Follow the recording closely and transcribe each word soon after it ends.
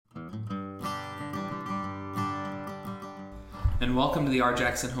and welcome to the R.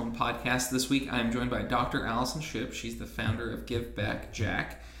 Jackson Home Podcast. This week I am joined by Dr. Allison Shipp. She's the founder of Give Back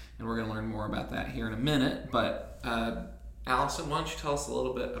Jack, and we're going to learn more about that here in a minute. But Allison, why don't you tell us a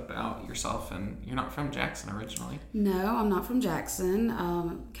little bit about yourself? And you're not from Jackson originally. No, I'm not from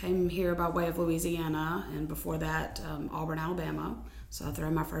Jackson. Came here by way of Louisiana, and before that, Auburn, Alabama. So I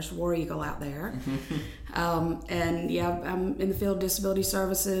threw my first War Eagle out there. And yeah, I'm in the field of disability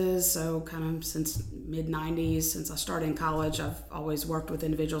services. So kind of since mid-90s, since I started in college, I've always worked with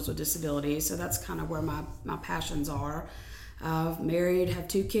individuals with disabilities. So that's kind of where my passions are. Married, have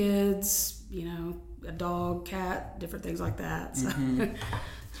 2 kids, a dog, cat, different things like that. So.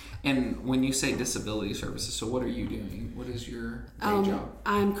 And when you say disability services, so what are you doing? What is your day job?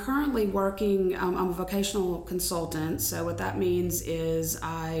 I'm currently working, I'm a vocational consultant. So what that means is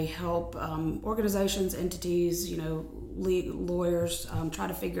I help organizations, entities, lawyers try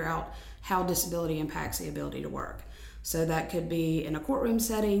to figure out how disability impacts the ability to work. So that could be in a courtroom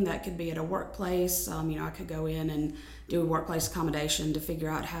setting, that could be at a workplace. I could go in and do a workplace accommodation to figure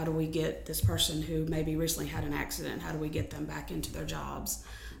out how do we get this person who maybe recently had an accident, how do we get them back into their jobs.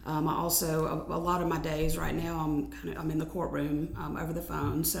 I also, a lot of my days right now, I'm in the courtroom over the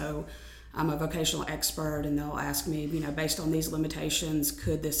phone. So I'm a vocational expert, and they'll ask me, based on these limitations,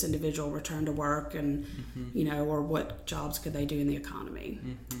 could this individual return to work, and or what jobs could they do in the economy?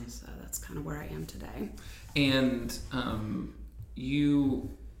 So that's kind of where I am today. And you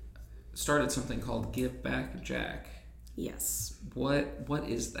started something called Give Back Jack. Yes. What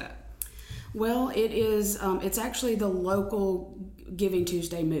is that? Well, it is. It's actually the local Giving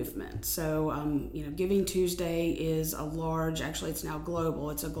Tuesday movement. So, Giving Tuesday is actually it's now global.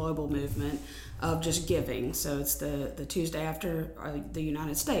 It's a global movement of just giving. So it's the Tuesday after the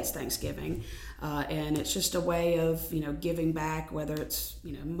United States Thanksgiving. And it's just a way of, giving back, whether it's,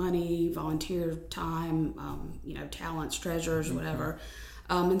 money, volunteer time, talents, treasures, whatever.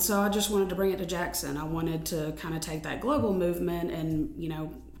 And so I just wanted to bring it to Jackson. I wanted to kind of take that global movement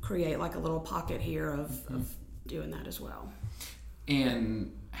and, create like a little pocket here of doing that as well.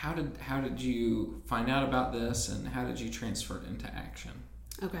 And how did you find out about this, and how did you transfer it into action?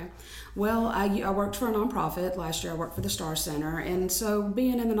 Okay. Well, I worked for a nonprofit. Last year I worked for the Star Center. And so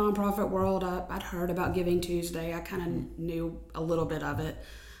being in the nonprofit world, I'd heard about Giving Tuesday. I kind of knew a little bit of it.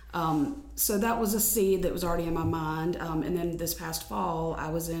 So that was a seed that was already in my mind. And then this past fall,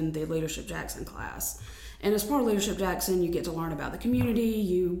 I was in the Leadership Jackson class. And as part of Leadership Jackson, you get to learn about the community.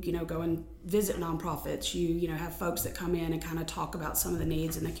 You go and visit nonprofits. You have folks that come in and kind of talk about some of the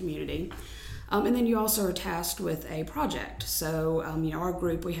needs in the community. And then you also are tasked with a project. So, our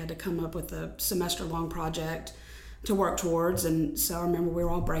group, we had to come up with a semester-long project to work towards. And so I remember we were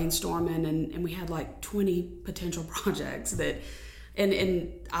all brainstorming, and we had like 20 potential projects that,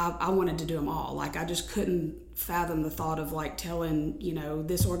 and I wanted to do them all. Like, I just couldn't fathom the thought of like telling,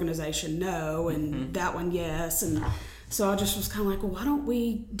 this organization no, and that one yes. And so I just was kind of like, well, why don't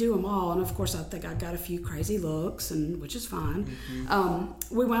we do them all? And of course, I think I got a few crazy looks, which is fine.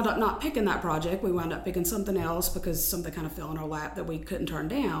 We wound up not picking that project. We wound up picking something else because something kind of fell in our lap that we couldn't turn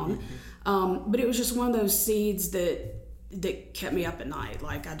down. But it was just one of those seeds that kept me up at night.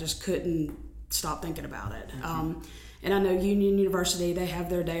 Like, I just couldn't stop thinking about it. And I know Union University, they have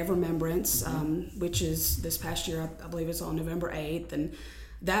their Day of Remembrance, which is this past year, I believe it's on November 8th. And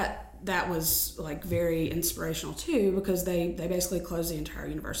that was like very inspirational too, because they basically close the entire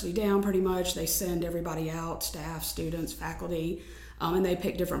university down pretty much. They send everybody out, staff, students, faculty, and they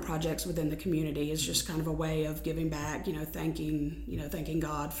pick different projects within the community. It's just kind of a way of giving back, thanking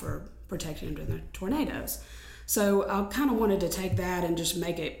God for protecting them during the tornadoes. So I kind of wanted to take that and just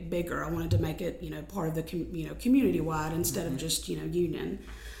make it bigger. I wanted to make it, part of the, community-wide instead of just, Union.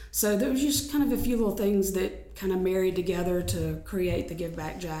 So there was just kind of a few little things that kind of married together to create the Give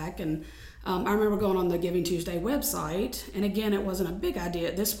Back Jack. And I remember going on the Giving Tuesday website, and again, it wasn't a big idea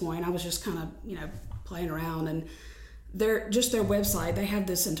at this point. I was just kind of, playing around, and their website, they have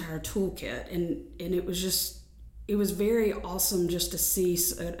this entire toolkit, and it was very awesome just to see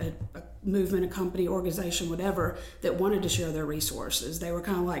a movement, a company, organization, whatever, that wanted to share their resources. They were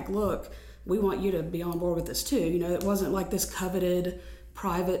kind of like, look, we want you to be on board with this too. It wasn't like this coveted,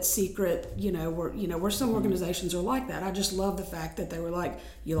 private, secret, where some organizations are like that. I just love the fact that they were like,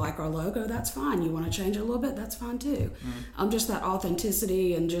 you like our logo? That's fine. You want to change it a little bit? That's fine too. Just that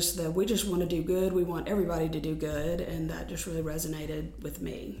authenticity and just we just want to do good. We want everybody to do good. And that just really resonated with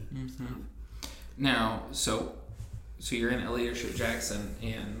me. Now, so you're in Leadership Jackson,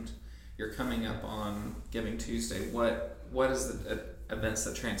 and you're coming up on Giving Tuesday. What is the events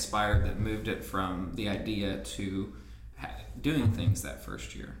that transpired that moved it from the idea to doing things that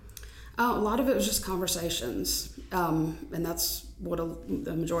first year? A lot of it was just conversations, and that's what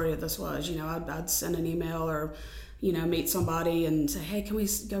the majority of this was. I'd send an email or, meet somebody and say, hey, can we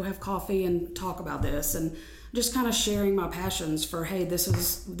go have coffee and talk about this? And just kind of sharing my passions for, hey, this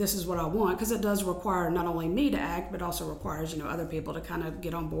is what I want, because it does require not only me to act, but also requires, other people to kind of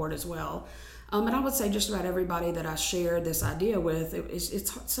get on board as well. And I would say just about everybody that I shared this idea with,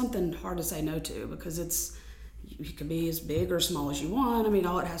 it's something hard to say no to, because you can be as big or small as you want. I mean,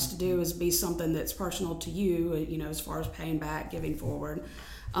 all it has to do is be something that's personal to you, as far as paying back, giving forward.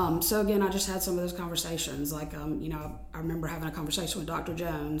 So again, I just had some of those conversations. Like, I remember having a conversation with Dr.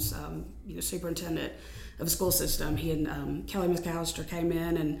 Jones, superintendent of the school system. He and Kelly McAllister came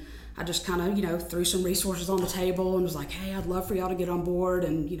in, and I just kind of, threw some resources on the table and was like, hey, I'd love for y'all to get on board,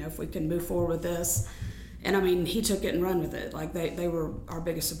 and, if we can move forward with this. And I mean, he took it and run with it. Like they were our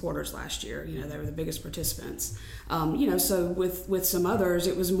biggest supporters last year. They were the biggest participants. So with some others,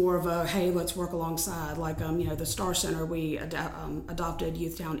 it was more of a, hey, let's work alongside. Like, the Star Center, we adopted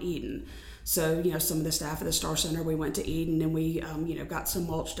Youthtown Eden. So, some of the staff at the Star Center, we went to Eden and we, got some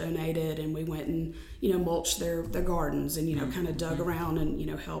mulch donated, and we went and, mulched their gardens and, kind of dug around and,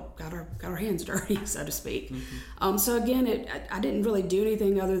 got our hands dirty, so to speak. So again, I didn't really do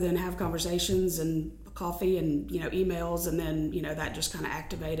anything other than have conversations and coffee and, emails, and then, that just kind of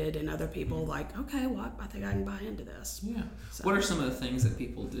activated in other people like, okay, well, I think I can buy into this. Yeah. So. What are some of the things that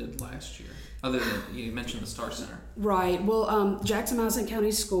people did last year? Other than, you mentioned the Star Center. Right. Well, Jackson-Madison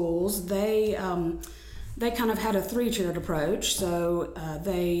County Schools, they kind of had a three-tiered approach. So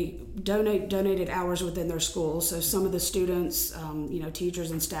they donated hours within their schools. So some of the students, teachers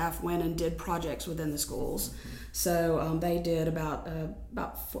and staff went and did projects within the schools. So they did about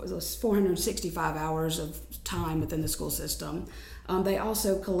 465 hours of time within the school system. They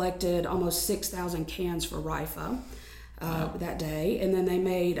also collected almost 6,000 cans for RIFA. That day, and then they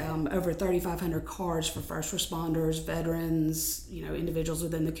made over 3,500 cards for first responders, veterans, individuals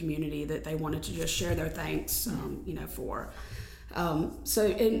within the community that they wanted to just share their thanks, for. So,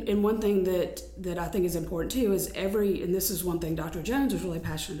 and one thing that I think is important too is and this is one thing Dr. Jones was really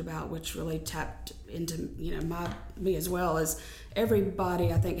passionate about, which really tapped into me as well, is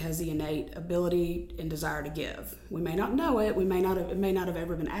everybody I think has the innate ability and desire to give. We may not know it, it may not have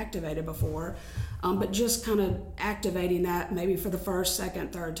ever been activated before, but just kind of activating that maybe for the first,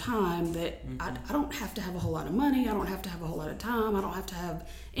 second, third time that I don't have to have a whole lot of money, I don't have to have a whole lot of time, I don't have to have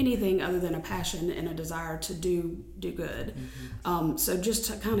anything other than a passion and a desire to do good. So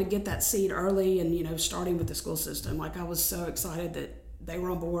just to kind of get that seed early and, starting with the school system, like I was so excited that they were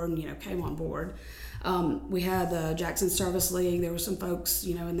on board and, came on board. We had the Jackson Service League. There were some folks,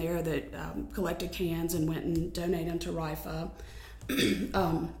 in there that collected cans and went and donated them to RIFA.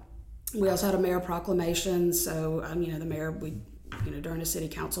 We also had a mayor proclamation. So, the mayor, during a city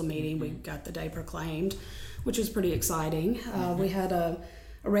council meeting, we got the day proclaimed, which was pretty exciting. We had a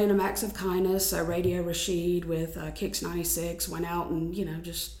random acts of kindness. Radio Rashid with Kicks 96 went out and,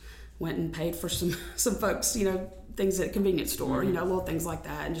 just went and paid for some folks, things at a convenience store, little things like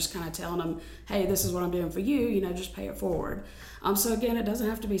that, and just kind of telling them, hey, this is what I'm doing for you, just pay it forward. So again, it doesn't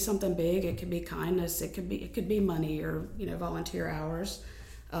have to be something big. It could be kindness. It could be money or, volunteer hours.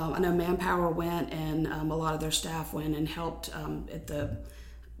 I know Manpower went and a lot of their staff went and helped at the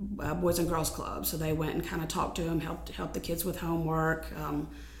Boys and Girls Club. So they went and kind of talked to them, helped the kids with homework,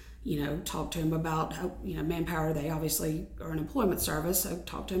 talked to them about how, Manpower, they obviously are an employment service, so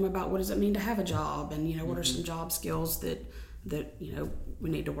talk to them about what does it mean to have a job and, what are some job skills that we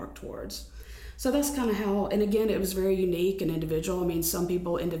need to work towards. So that's kind of how, and again, it was very unique and individual. I mean, some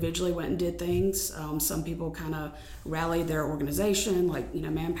people individually went and did things. Some people kind of rallied their organization, like,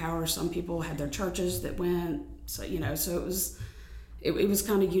 Manpower. Some people had their churches that went. So, so it was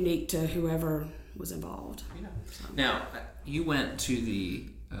kind of unique to whoever was involved. Yeah. So. Now, you went to the,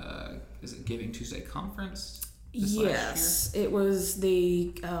 is it Giving Tuesday conference? Yes, it was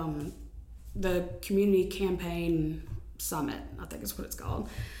the Community Campaign Summit, I think is what it's called.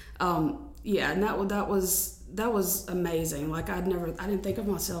 And that was amazing. Like I didn't think of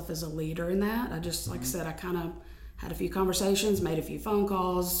myself as a leader in that. I just, like I said, I kind of had a few conversations, made a few phone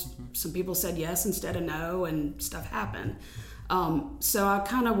calls. Some people said yes instead of no, and stuff happened. So I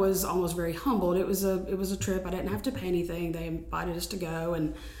kind of was almost very humbled. It was a trip. I didn't have to pay anything. They invited us to go,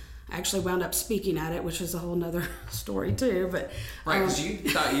 and I actually wound up speaking at it, which is a whole nother story too. But right, because you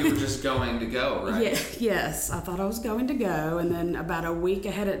thought you were just going to go, right? Yeah, yes, I thought I was going to go, and then about a week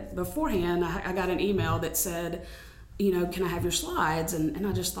beforehand, I got an email that said, can I have your slides? And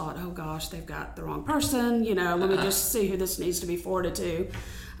I just thought, oh gosh, they've got the wrong person. Let me just see who this needs to be forwarded to.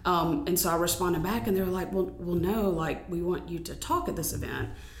 And so I responded back, and they were like, well, no, like we want you to talk at this event.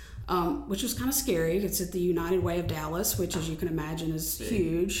 which was kind of scary. It's at the United Way of Dallas, which, as you can imagine, is big.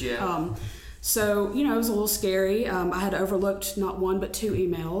 huge. Yeah. So, it was a little scary. I had overlooked not one but two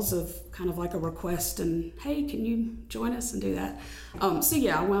emails of kind of like a request and, hey, can you join us and do that? So,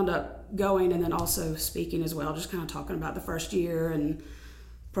 yeah, I wound up going and then also speaking as well, just kind of talking about the first year and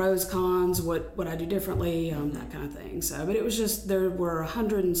pros, cons, what I do differently, that kind of thing. So, but it was just, there were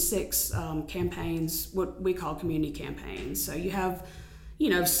 106 campaigns, what we call community campaigns. So you have,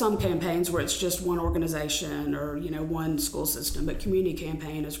 some campaigns where it's just one organization or, one school system, but community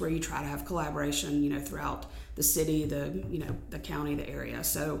campaign is where you try to have collaboration, throughout the city, the county, the area.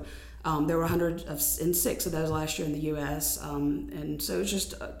 So there were 106 of those last year in the U.S. And so it's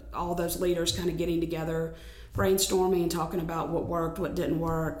just all those leaders kind of getting together, brainstorming, talking about what worked, what didn't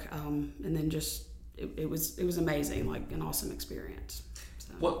work, and then just it was amazing, like an awesome experience.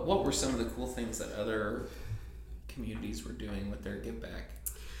 So. What were some of the cool things that other communities were doing with their Give Back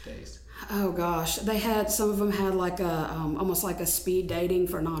days? Oh gosh, some of them had like a almost like a speed dating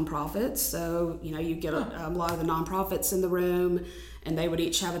for nonprofits. So you get a lot of the nonprofits in the room, and they would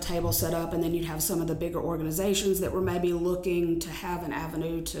each have a table set up, and then you'd have some of the bigger organizations that were maybe looking to have an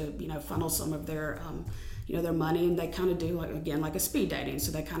avenue to funnel some of their their money, and they kind of do like a speed dating.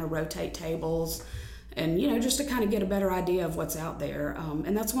 So they kind of rotate tables, and just to kind of get a better idea of what's out there.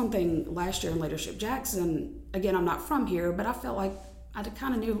 And that's one thing last year in Leadership Jackson. Again, I'm not from here, but I felt like I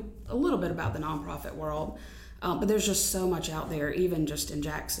kind of knew a little bit about the nonprofit world, but there's just so much out there, even just in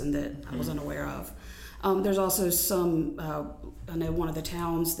Jackson, that I wasn't aware of. There's also some, I know one of the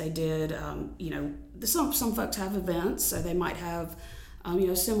towns, they did, some folks have events, so they might have,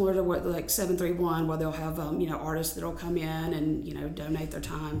 similar to what like 731, where they'll have, artists that'll come in and, donate their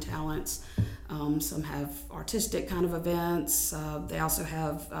time, talents. Some have artistic kind of events. They also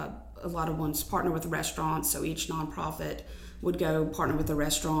have a lot of ones partner with restaurants, so each nonprofit would go partner with a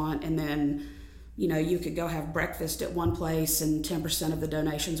restaurant, and then you could go have breakfast at one place and 10% of the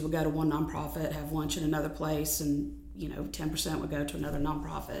donations would go to one nonprofit, have lunch in another place, and 10% would go to another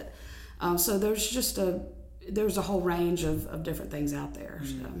nonprofit. So there's a whole range of different things out there.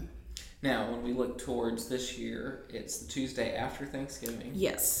 So. Now, when we look towards this year, it's the Tuesday after Thanksgiving.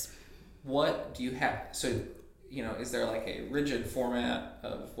 Yes. What do you have? So, is there like a rigid format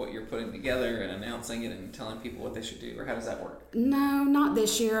of what you're putting together and announcing it and telling people what they should do, or how does that work? No, not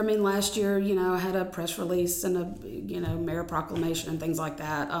this year. I mean, last year, I had a press release and a, mayor proclamation and things like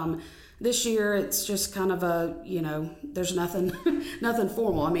that. This year, it's just kind of there's nothing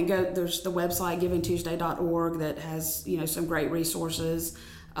formal. I mean, there's the website givingtuesday.org that has, some great resources.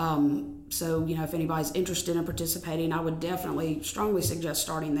 So, if anybody's interested in participating, I would definitely strongly suggest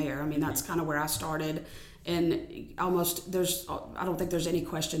starting there. I mean, that's kind of where I started. And I don't think there's any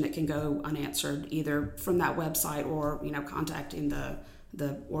question that can go unanswered, either from that website or, contacting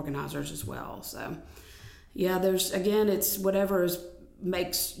the organizers as well. So, yeah, it's whatever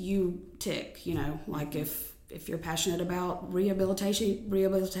makes you tick, like if you're passionate about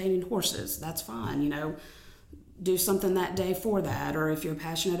rehabilitating horses, that's fine, do something that day for that. Or if you're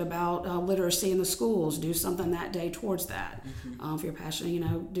passionate about literacy in the schools, do something that day towards that. If you're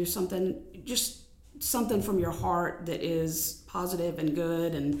passionate, do something, just something from your heart that is positive and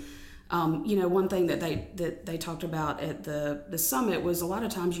good. And one thing that they talked about at the summit was a lot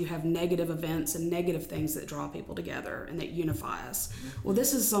of times you have negative events and negative things that draw people together and that unify us. Well,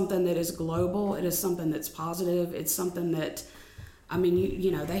 this is something that is global. It is something that's positive. It's something that, I mean,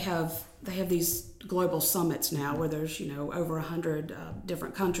 they have these global summits now where there's over 100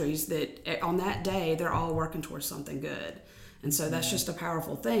 different countries that on that day they're all working towards something good. And so that's just a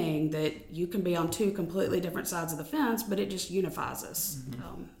powerful thing, that you can be on two completely different sides of the fence, but it just unifies us.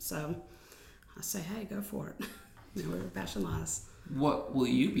 So I say, hey, go for it. Where your passion lies. What will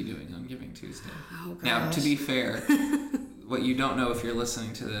you be doing on Giving Tuesday? Oh, gosh. Now, to be fair, what you don't know if you're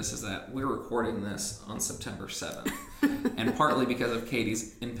listening to this is that we're recording this on September 7th. And partly because of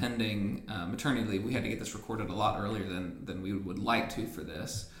Katie's impending maternity leave, we had to get this recorded a lot earlier than we would like to for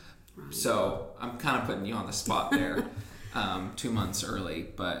this. Right. So I'm kind of putting you on the spot there. 2 months early,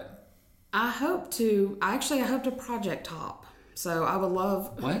 but I hope to Project Hop. So I would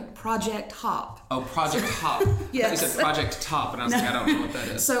love what? Project Hop. Oh, Project Hop. Yes. You said Project Top, and I was like, I don't know what that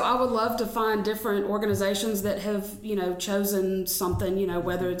is. So I would love to find different organizations that have, chosen something,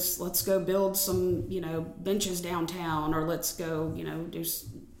 whether it's let's go build some, benches downtown, or let's go, do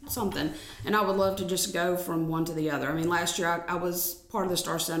something. And I would love to just go from one to the other. I mean, last year I was part of the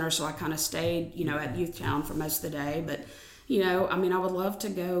Star Center, so I kind of stayed, at Youth Town for most of the day. But, I would love to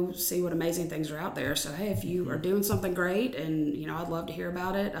go see what amazing things are out there. So, hey, if you are doing something great and, I'd love to hear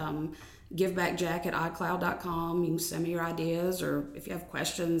about it, givebackjack@icloud.com. You can send me your ideas, or if you have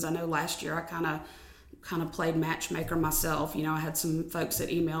questions. I know last year I kind of played matchmaker myself. I had some folks that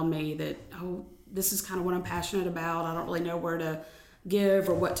emailed me that, oh, this is kind of what I'm passionate about. I don't really know where to give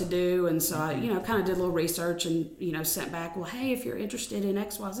or what to do. And so I, kind of did a little research and, sent back, well, hey, if you're interested in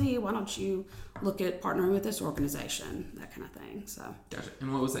XYZ, why don't you look at partnering with this organization, that kind of thing. So. Gotcha.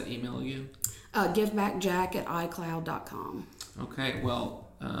 And what was that email again? Givebackjack@icloud.com. Okay. Well,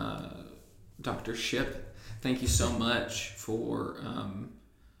 Dr. Shipp, thank you so much for,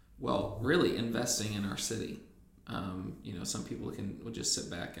 really investing in our city. Some people will just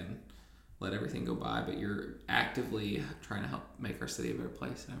sit back and let everything go by, but you're actively trying to help make our city a better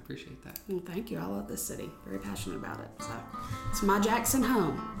place, and I appreciate that. Well, thank you. I love this city. Very passionate about it. So it's my Jackson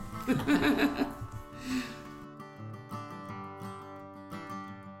home.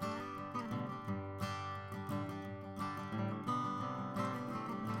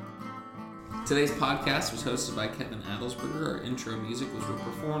 Today's podcast was hosted by Kevin Adelsberger. Our intro music was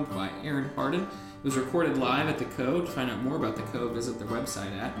performed by Aaron Hardin. It was recorded live at The Co. To find out more about The Co., visit their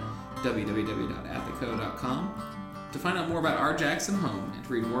website at www.attheco.com. To find out more about Our Jackson Home and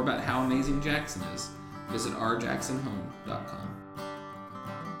to read more about how amazing Jackson is, visit ourjacksonhome.com.